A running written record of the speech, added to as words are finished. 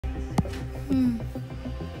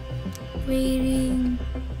waiting.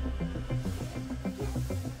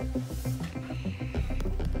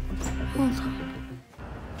 Hold on.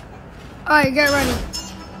 Alright, get ready.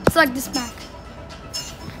 Select this map.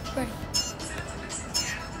 Ready.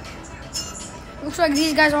 Looks like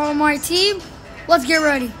these guys are on my team. Let's get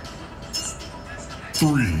ready.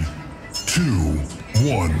 3, 2,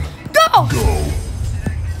 1. Go! Go!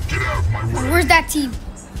 Get out of my way. Where's that team?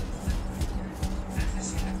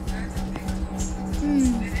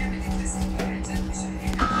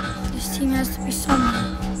 This team has to be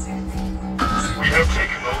somewhere. We have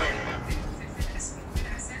taken the lead.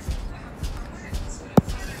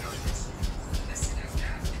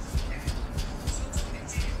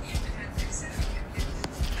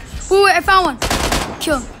 Ooh, I found one.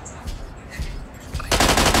 Kill him.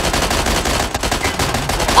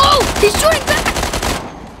 Oh, he's shooting back.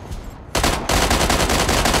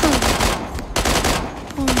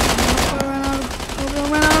 I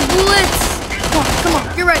ran out of bullets. Come on,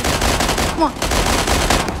 get ready. Come on.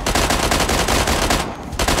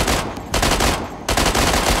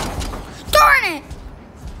 Darn it!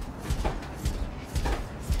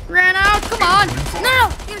 Ran out. Come on. No,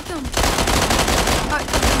 you gotta kill him.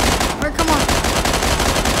 Alright, come on.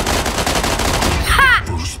 Ha!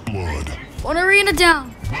 First blood. One arena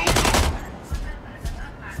down.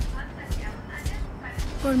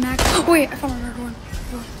 Go to Mech. Oh, wait, I found another one.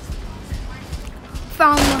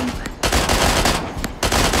 Found one.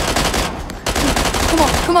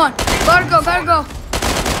 Come on. Gotta go. Come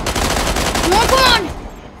on.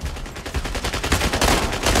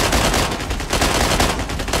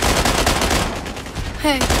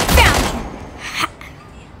 Hey, found you.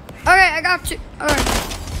 Okay, I got you. Alright.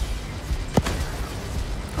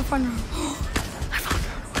 I'll find her. I found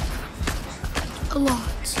her. A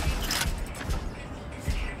lot.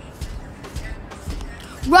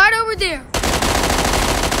 Right over there.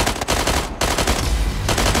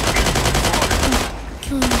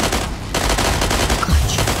 Kill him. Got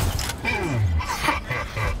you.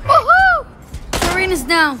 Woohoo! The arena's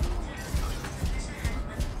down.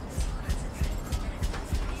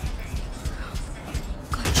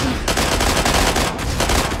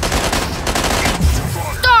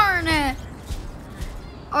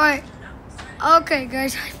 Alright. Okay,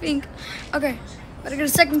 guys, I think. Okay, better get a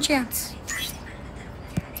second chance.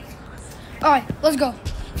 Alright, let's go.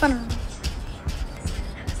 Fun room.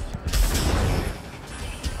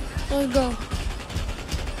 Let's go.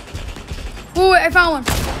 Oh, wait, I found one.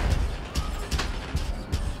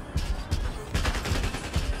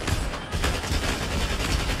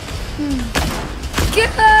 Get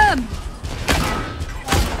him!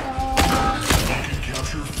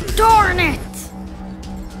 Darn it!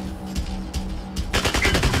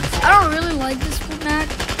 I don't really like this map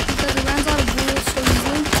because it runs out of bullets so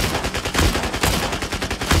easily.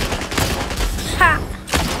 Ha!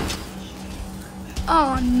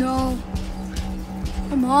 Oh no.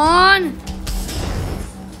 Come on.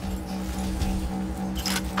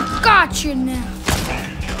 Gotcha now.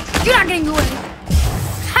 You're not getting away.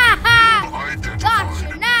 Ha ha! Gotcha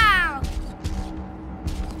now.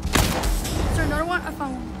 Is there another one? I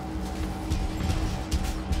found one.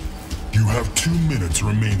 You have 2 minutes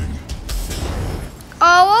remaining.